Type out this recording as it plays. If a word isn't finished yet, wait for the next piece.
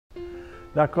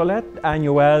La collecte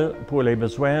annuelle pour les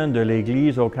besoins de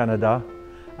l'Église au Canada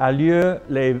a lieu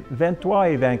les 23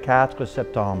 et 24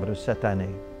 septembre cette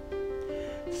année.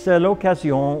 C'est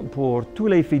l'occasion pour tous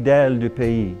les fidèles du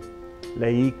pays,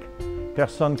 laïcs,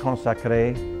 personnes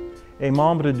consacrées et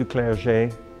membres du clergé,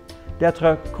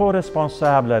 d'être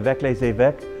co-responsables avec les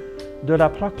évêques de la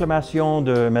proclamation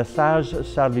de messages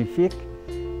salvifiques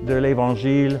de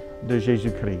l'Évangile de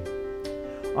Jésus-Christ.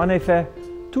 En effet,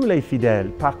 tous les fidèles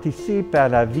participent à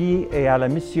la vie et à la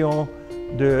mission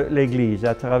de l'Église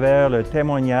à travers le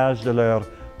témoignage de leur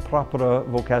propre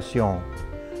vocation,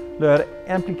 leur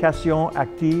implication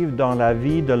active dans la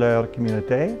vie de leur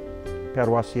communauté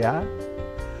paroissiale,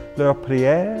 leurs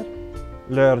prières,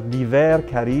 leurs divers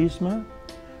charismes,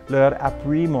 leur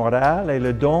appui moral et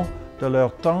le don de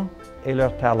leur temps et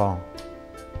leur talent.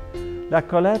 La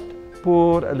collecte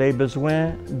pour les besoins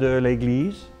de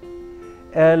l'Église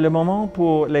est le moment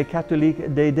pour les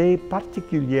catholiques d'aider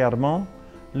particulièrement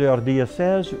leur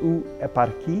diocèse ou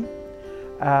éparchie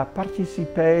à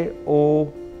participer aux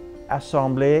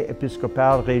assemblées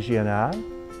épiscopales régionales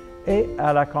et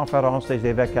à la Conférence des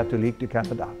évêques catholiques du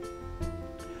Canada.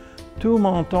 Tout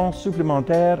montant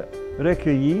supplémentaire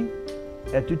recueilli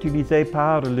est utilisé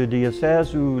par le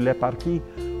diocèse ou l'éparchie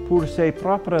pour ses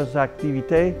propres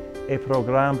activités et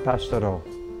programmes pastoraux.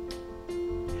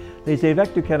 Les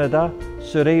évêques du Canada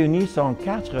se réunissent en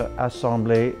 4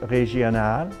 assemblées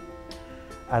régionales: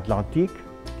 Atlantique,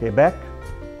 Québec,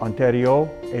 Ontario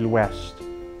et l'Ouest,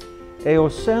 et au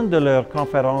sein de leur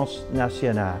conférence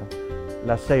nationale,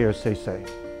 la CECC.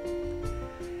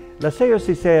 La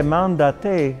CECC est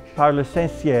mandatée par le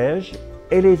Saint-Siège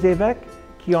et les évêques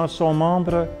qui en sont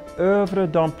membres œuvrent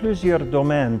dans plusieurs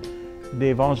domaines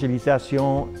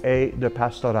d'évangélisation et de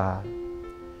pastoral: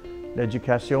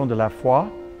 l'éducation de la foi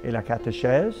et la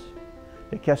catéchèse,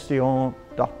 les questions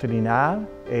doctrinales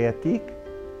et éthiques,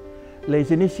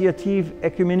 les initiatives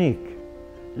œcuméniques,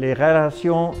 les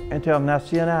relations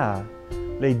internationales,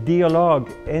 les dialogues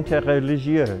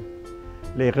interreligieux,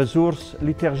 les ressources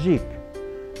liturgiques,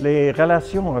 les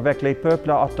relations avec les peuples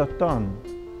autochtones,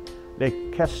 les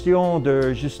questions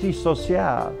de justice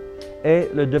sociale et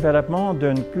le développement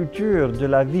d'une culture de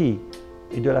la vie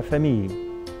et de la famille.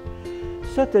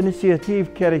 Cette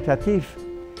initiative caritative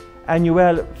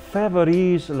annuelle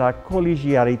favorise la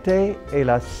collégialité et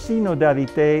la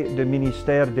synodalité du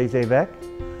ministère des évêques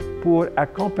pour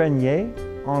accompagner,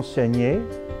 enseigner,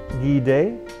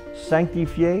 guider,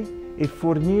 sanctifier et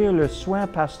fournir le soin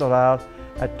pastoral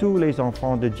à tous les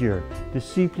enfants de Dieu,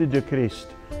 disciples de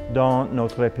Christ, dans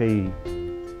notre pays.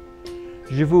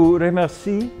 Je vous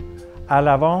remercie à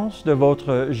l'avance de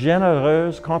votre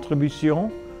généreuse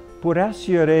contribution pour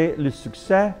assurer le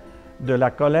succès de la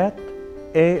collecte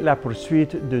et la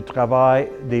poursuite du travail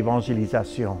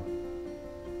d'évangélisation.